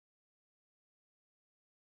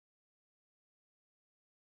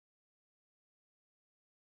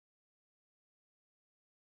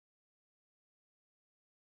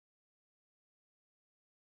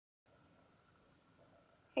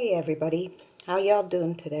Hey everybody, how y'all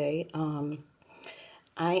doing today?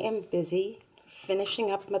 I am busy finishing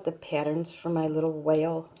up the patterns for my little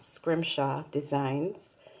whale scrimshaw designs.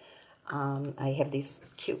 I have these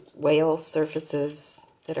cute whale surfaces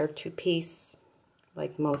that are two-piece,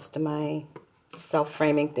 like most of my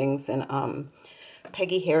self-framing things, and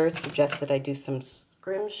Peggy Harris suggested I do some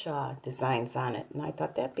scrimshaw designs on it, and I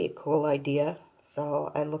thought that'd be a cool idea.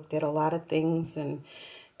 So I looked at a lot of things and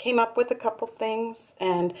came up with a couple things,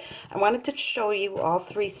 and I wanted to show you all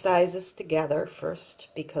three sizes together first,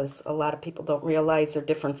 because a lot of people don't realize they're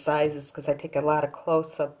different sizes because I take a lot of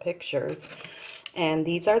close-up pictures. And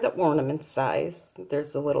these are the ornament size.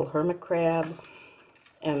 There's a little hermit crab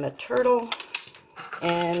and a turtle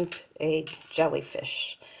and a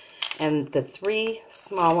jellyfish, and the three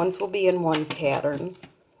small ones will be in one pattern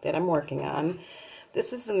that I'm working on.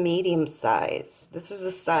 This is a medium size. This is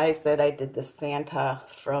a size that I did the Santa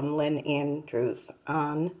from Lynn Andrews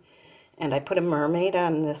on, and I put a mermaid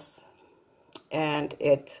on this, and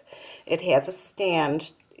it has a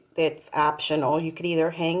stand that's optional. You could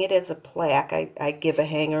either hang it as a plaque. I give a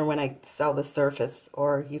hanger when I sell the surface,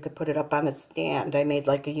 or you could put it up on a stand. I made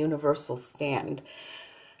like a universal stand,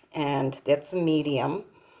 and that's a medium.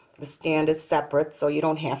 The stand is separate, so you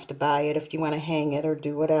don't have to buy it if you want to hang it or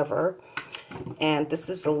do whatever. And this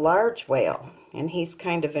is a large whale, and he's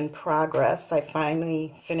kind of in progress. I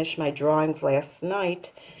finally finished my drawings last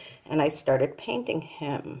night, and I started painting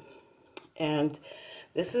him. And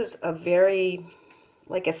this is a very,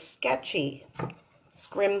 like a sketchy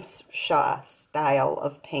scrimshaw style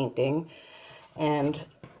of painting. And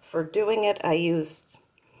for doing it, I used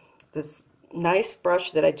this nice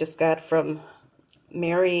brush that I just got from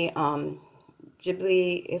Mary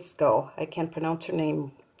Ghibli Isco. I can't pronounce her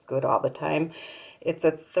name good all the time. It's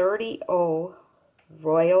a 30-0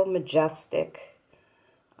 Royal Majestic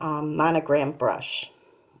monogram brush,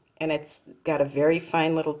 and it's got a very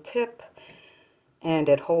fine little tip, and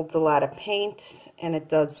it holds a lot of paint, and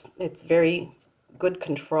it's very good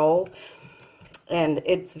control, and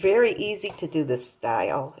it's very easy to do this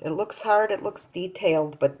style. It looks hard, it looks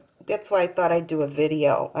detailed, but that's why I thought I'd do a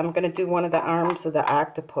video. I'm going to do one of the arms of the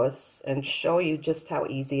octopus and show you just how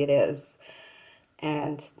easy it is,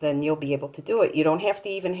 and then you'll be able to do it. You don't have to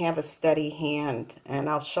even have a steady hand, and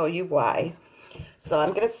I'll show you why. So I'm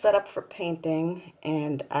going to set up for painting,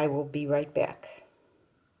 and I will be right back.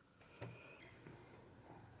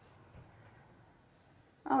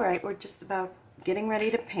 Alright, we're just about getting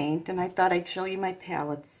ready to paint, and I thought I'd show you my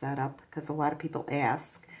palette setup because a lot of people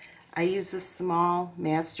ask. I use a small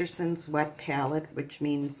Masterson's wet palette, which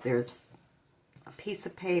means there's a piece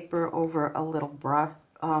of paper over a little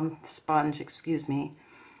sponge,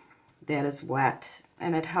 that is wet,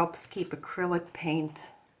 and it helps keep acrylic paint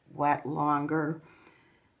wet longer.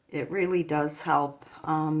 It really does help.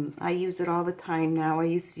 I use it all the time now. I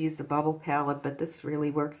used to use the bubble palette, but this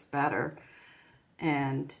really works better.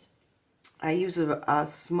 And I use a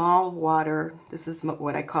small water. This is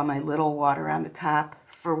what I call my little water on the top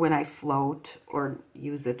for when I float or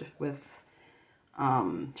use it with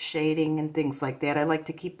shading and things like that. I like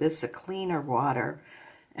to keep this a cleaner water,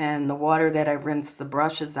 and the water that I rinse the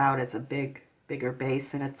brushes out is a bigger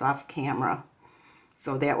base, and it's off camera.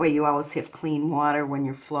 So that way you always have clean water when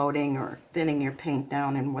you're floating or thinning your paint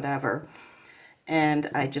down and whatever. And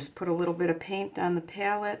I just put a little bit of paint on the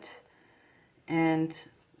palette and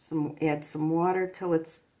add some water till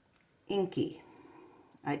it's inky.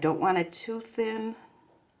 I don't want it too thin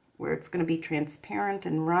where it's going to be transparent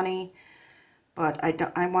and runny, but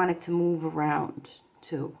I want it to move around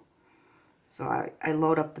too. So I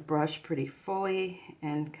load up the brush pretty fully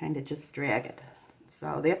and kind of just drag it.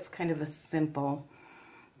 So that's kind of a simple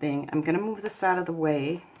thing. I'm going to move this out of the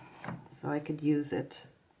way so I could use it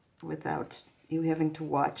without you having to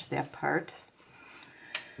watch that part.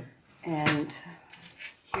 And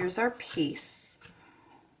here's our piece.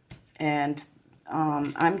 And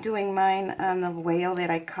I'm doing mine on the whale that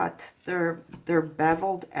I cut. They're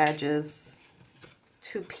beveled edges,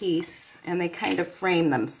 two-piece, and they kind of frame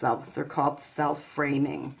themselves. They're called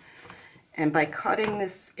self-framing. And by cutting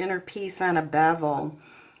this inner piece on a bevel,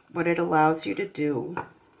 what it allows you to do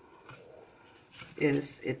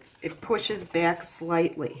is it pushes back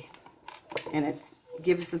slightly, and it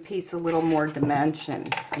gives the piece a little more dimension.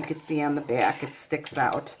 You can see on the back it sticks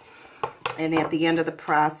out. And at the end of the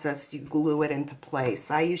process, you glue it into place.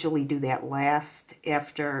 I usually do that last,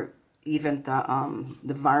 after even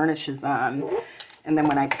the varnish is on. And then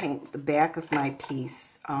when I paint the back of my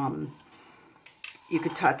piece, you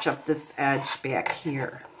could touch up this edge back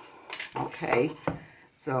here. Okay,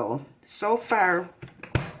 so far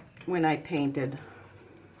when I painted,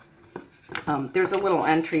 There's a little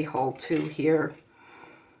entry hole too here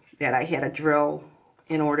that I had to drill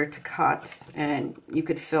in order to cut, and you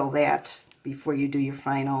could fill that before you do your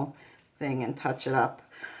final thing and touch it up.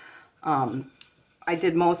 I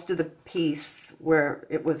did most of the piece where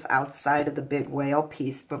it was outside of the big whale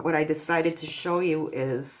piece, but what I decided to show you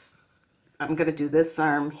is I'm going to do this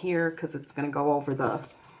arm here because it's going to go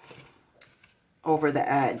over the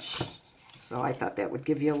edge. So I thought that would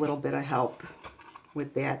give you a little bit of help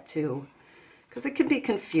with that too, because it can be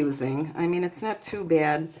confusing. I mean, it's not too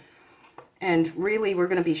bad. And really, we're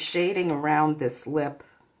going to be shading around this lip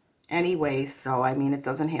anyway, so I mean, it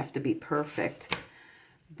doesn't have to be perfect.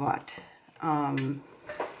 But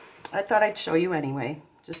I thought I'd show you anyway.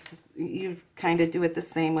 Just you kind of do it the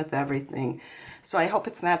same with everything. So I hope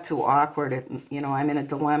it's not too awkward. You know, I'm in a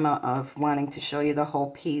dilemma of wanting to show you the whole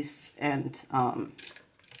piece and,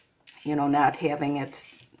 you know, not having it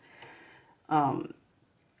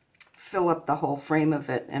fill up the whole frame of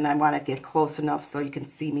it. And I want to get close enough so you can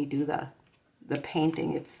see me do the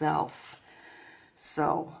painting itself.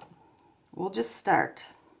 So we'll just start.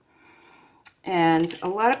 And a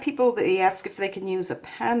lot of people, they ask if they can use a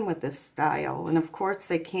pen with this style, and of course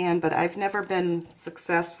they can, but I've never been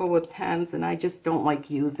successful with pens, and I just don't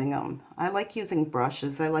like using them. I like using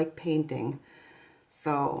brushes. I like painting.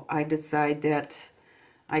 So I decide that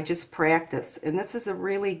I just practice, and this is a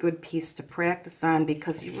really good piece to practice on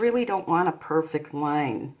because you really don't want a perfect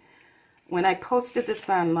line. When I posted this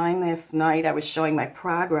online last night, I was showing my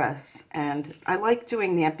progress, and I like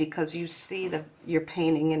doing that because you see you're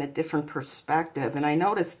painting in a different perspective. And I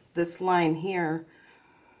noticed this line here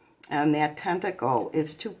and that tentacle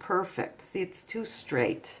is too perfect. See, it's too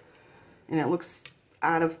straight, and it looks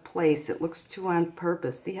out of place. It looks too on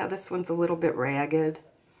purpose. See how this one's a little bit ragged?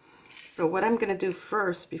 So what I'm going to do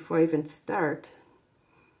first, before I even start,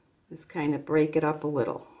 is kind of break it up a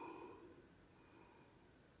little.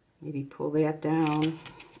 Maybe pull that down.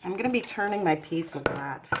 I'm going to be turning my piece a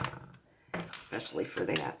lot, especially for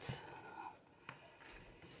that.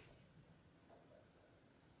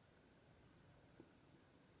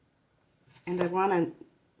 And I want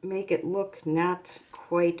to make it look not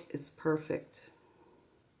quite as perfect.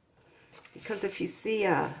 Because if you see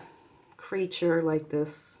a creature like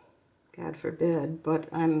this, God forbid, but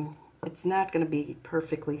it's not going to be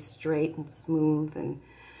perfectly straight and smooth, and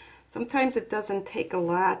sometimes it doesn't take a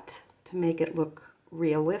lot to make it look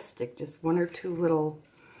realistic, just one or two little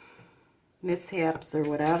mishaps or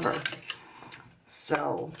whatever.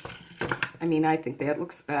 So, I mean, I think that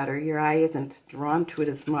looks better. Your eye isn't drawn to it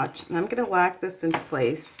as much. And I'm going to lock this in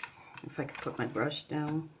place, if I could put my brush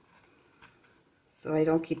down, so I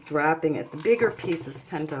don't keep dropping it. The bigger pieces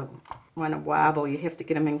tend to want to wobble. You have to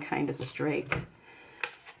get them in kind of straight.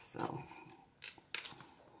 So,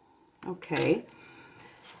 okay.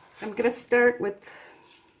 I'm going to start with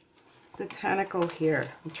the tentacle here.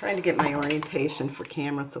 I'm trying to get my orientation for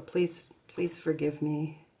camera, so please forgive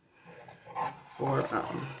me for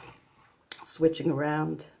switching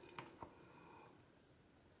around.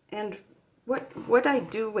 And what I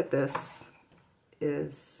do with this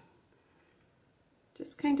is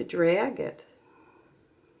just kind of drag it.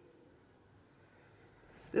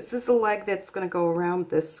 This is a leg that's going to go around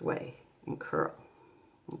this way and curl,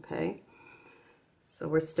 okay? So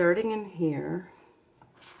we're starting in here.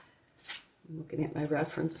 I'm looking at my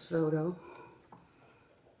reference photo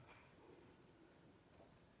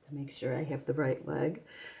to make sure I have the right leg.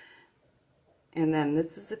 And then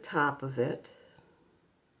this is the top of it.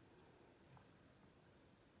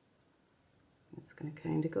 It's going to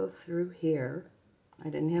kind of go through here. I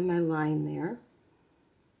didn't have my line there.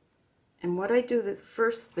 And what I do, the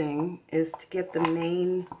first thing is to get the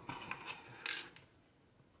main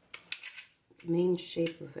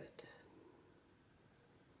shape of it.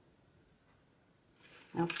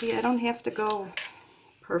 Now see, I don't have to go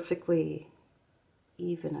perfectly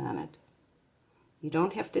even on it. You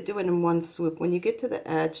don't have to do it in one swoop. When you get to the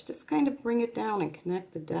edge, just kind of bring it down and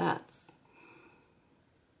connect the dots.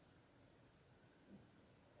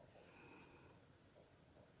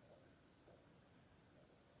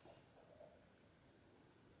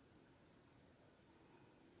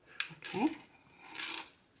 Okay.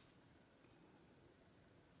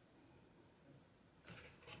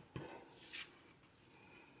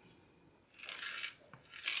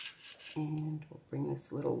 And we'll bring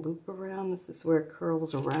this little loop around. This is where it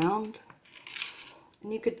curls around.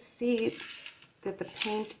 And you could see that the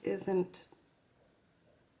paint isn't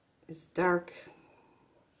as dark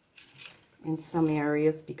in some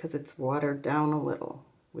areas because it's watered down a little,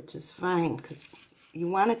 which is fine because you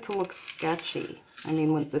want it to look sketchy. I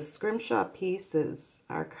mean, when the scrimshaw pieces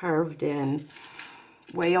are carved in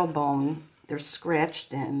whalebone, they're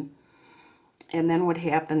scratched in. And then what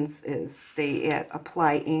happens is they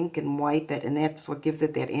apply ink and wipe it, and that's what gives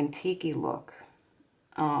it that antique-y look.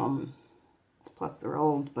 Plus they're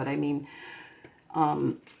old, but I mean,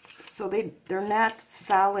 so they're not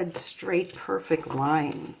solid, straight, perfect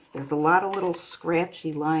lines. There's a lot of little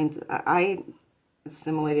scratchy lines. I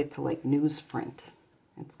assimilate it to like newsprint.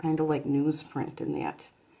 It's kind of like newsprint in that,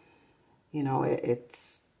 you know,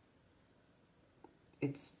 it's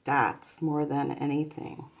dots more than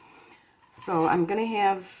anything. So I'm going to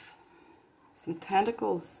have some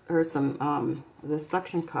tentacles, or some, the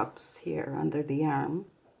suction cups here under the arm.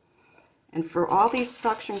 And for all these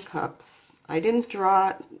suction cups, I didn't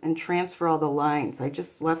draw and transfer all the lines. I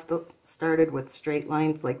just started with straight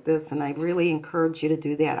lines like this, and I really encourage you to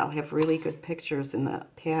do that. I'll have really good pictures in the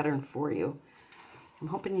pattern for you. I'm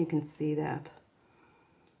hoping you can see that.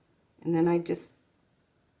 And then I just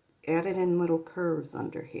added in little curves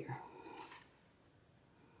under here.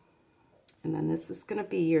 And then this is going to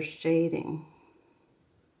be your shading,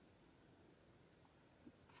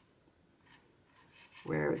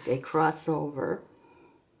 where they cross over.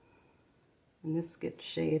 And this gets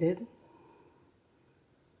shaded,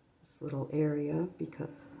 this little area,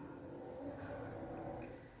 because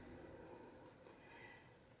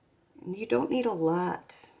and you don't need a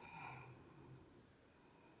lot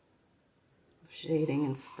of shading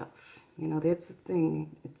and stuff. You know, that's the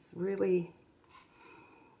thing. It's really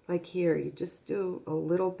like here, you just do a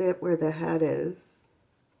little bit where the head is.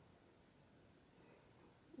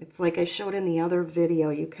 It's like I showed in the other video,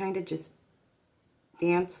 you kind of just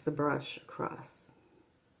dance the brush across.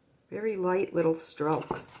 Very light little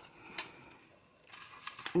strokes.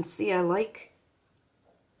 And see, I like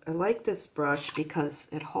this brush because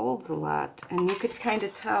it holds a lot, and you could kind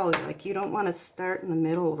of tell, like, you don't want to start in the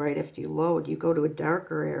middle right after you load. You go to a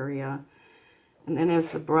darker area, and then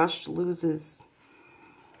as the brush loses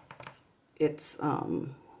its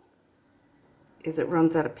as it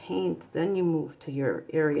runs out of paint, then you move to your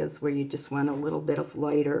areas where you just want a little bit of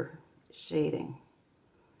lighter shading.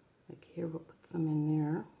 Like here, we'll put some in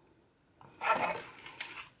there.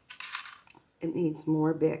 It needs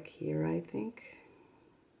more back here, I think.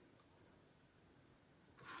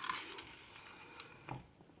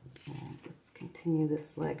 And let's continue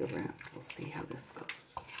this leg around. We'll see how this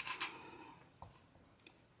goes.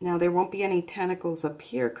 Now there won't be any tentacles up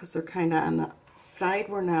here because they're kind of on the side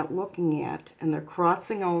we're not looking at, and they're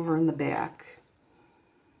crossing over in the back,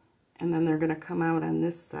 and then they're going to come out on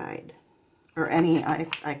this side, or any,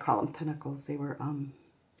 I call them tentacles. They were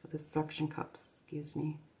the suction cups, excuse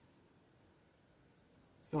me.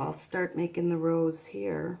 So I'll start making the rows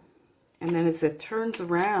here, and then as it turns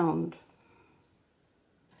around,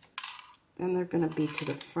 then they're going to be to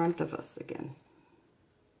the front of us again.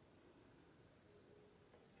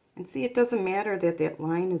 And see, it doesn't matter that that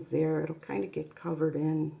line is there. It'll kind of get covered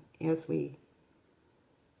in as we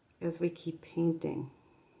keep painting.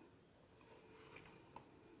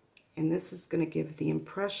 And this is going to give the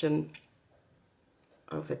impression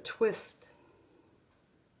of a twist.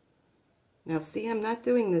 Now see, I'm not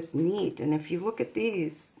doing this neat, and if you look at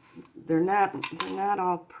these, they're not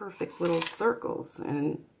all perfect little circles,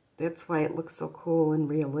 and that's why it looks so cool and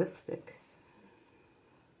realistic.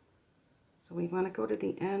 So we want to go to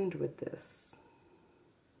the end with this.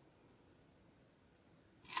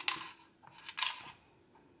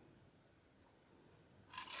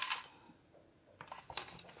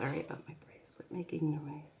 Sorry about my bracelet making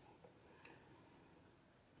noise.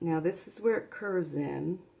 Now this is where it curves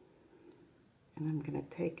in, and I'm going to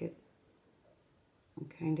take it and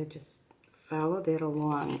kind of just follow that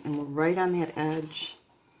along, and we're right on that edge,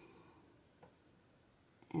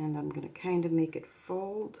 and I'm going to kind of make it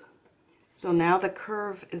fold. So now the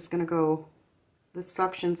curve is going to go, the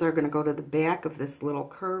suctions are going to go to the back of this little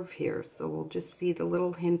curve here, so we'll just see the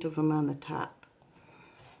little hint of them on the top.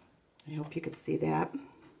 I hope you could see that.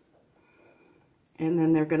 And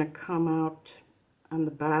then they're going to come out on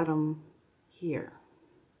the bottom here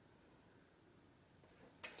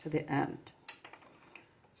to the end.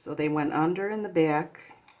 So they went under in the back,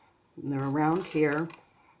 and they're around here,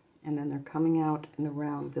 and then they're coming out and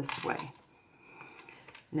around this way.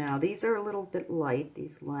 Now these are a little bit light,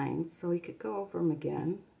 these lines, so you could go over them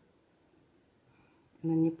again.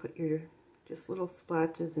 And then you put your just little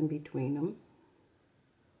splotches in between them.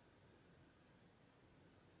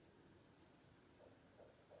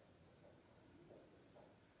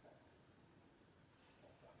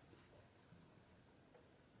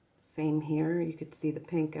 Same here, you could see the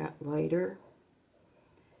pink got lighter.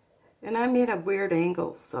 And I'm at a weird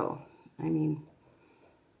angle, so, I mean,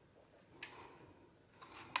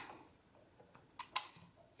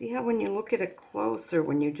 See how when you look at it closer,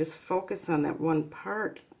 when you just focus on that one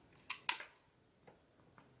part,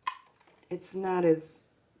 it's not as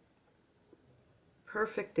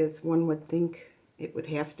perfect as one would think it would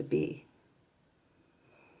have to be.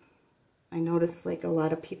 I noticed like a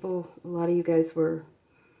lot of you guys were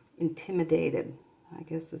intimidated, I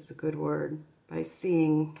guess is a good word, by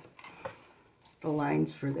seeing the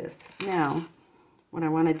lines for this. Now, what I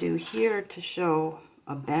want to do here to show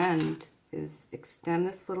a bend is extend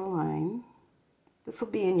this little line. This will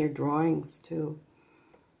be in your drawings too.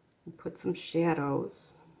 And put some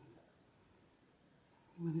shadows.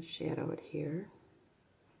 I'm going to shadow it here.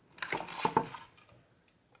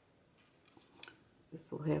 This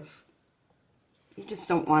will have, you just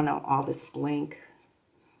don't want all this blank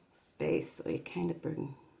space, so you kind of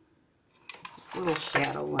bring just little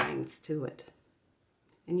shadow lines to it.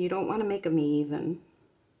 And you don't want to make them even,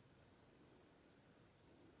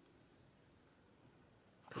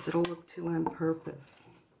 because it'll look too on purpose.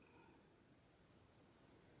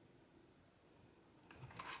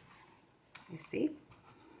 You see?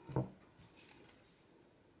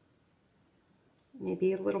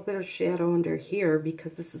 Maybe a little bit of shadow under here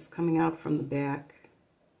because this is coming out from the back.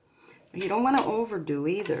 But you don't want to overdo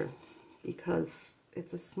either because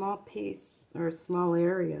it's a small piece or a small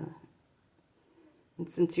area. And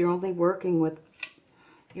since you're only working with,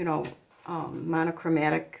 you know,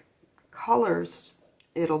 monochromatic colors,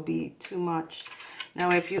 it'll be too much.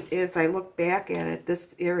 Now, as I look back at it, this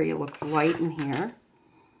area looks light in here.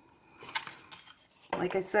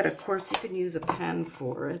 Like I said, of course, you can use a pen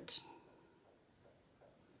for it.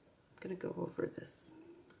 I'm going to go over this.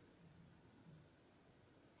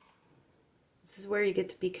 This is where you get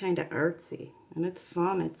to be kind of artsy, and it's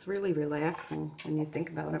fun. It's really relaxing when you think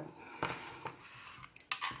about it.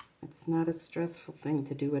 It's not a stressful thing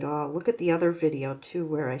to do at all. Look at the other video too,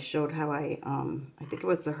 where I showed how I think it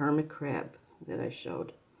was the hermit crab that I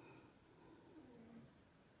showed.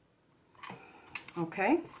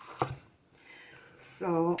 Okay,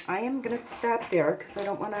 so I am going to stop there because I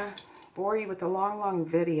don't want to bore you with a long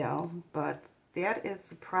video, but that is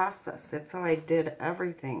the process. That's how I did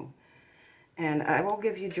everything. And I will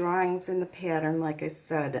give you drawings in the pattern, like I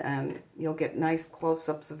said, and you'll get nice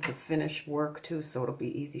close-ups of the finished work too, so it'll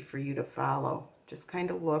be easy for you to follow. Just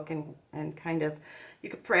kind of look and kind of, you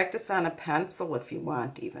could practice on a pencil if you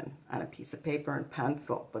want, even on a piece of paper and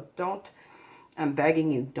pencil, but don't, I'm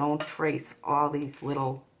begging you, don't trace all these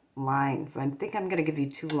little lines. I think I'm going to give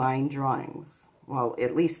you 2 line drawings. Well,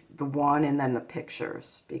 at least the one and then the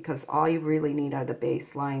pictures, because all you really need are the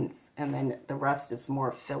base lines, and then the rest is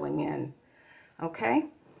more filling in. Okay,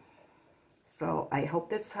 so I hope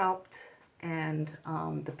this helped, and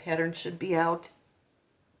the pattern should be out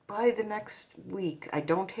by the next week. I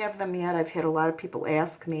don't have them yet. I've had a lot of people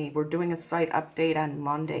ask me. We're doing a site update on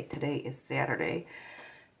Monday. Today is Saturday,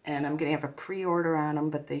 and I'm going to have a pre-order on them,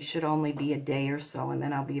 but they should only be a day or so, and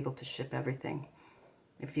then I'll be able to ship everything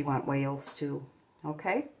if you want whales too.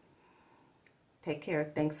 Okay, take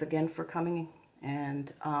care. Thanks again for coming.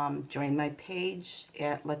 And join my page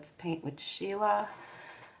at Let's Paint with Sheila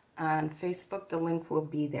on Facebook. The link will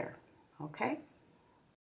be there. Okay?